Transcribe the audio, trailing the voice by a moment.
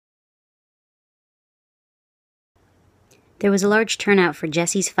There was a large turnout for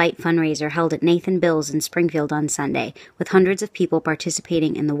Jessy's Fight fundraiser held at Nathan Bill's in Springfield on Sunday, with hundreds of people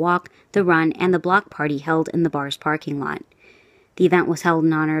participating in the walk, the run, and the block party held in the bar's parking lot. The event was held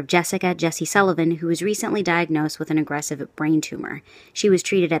in honor of Jessy Sullivan, who was recently diagnosed with an aggressive brain tumor. She was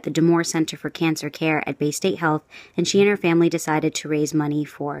treated at the D'Amour Center for Cancer Care at Bay State Health, and she and her family decided to raise money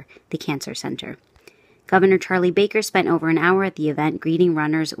for the cancer center. Governor Charlie Baker spent over an hour at the event greeting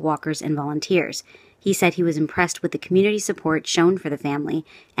runners, walkers, and volunteers. He said he was impressed with the community support shown for the family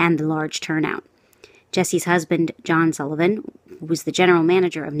and the large turnout. Jessy's husband, John Sullivan, who was the general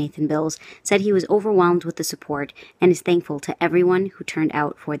manager of Nathan Bill's, said he was overwhelmed with the support and is thankful to everyone who turned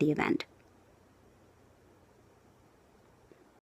out for the event.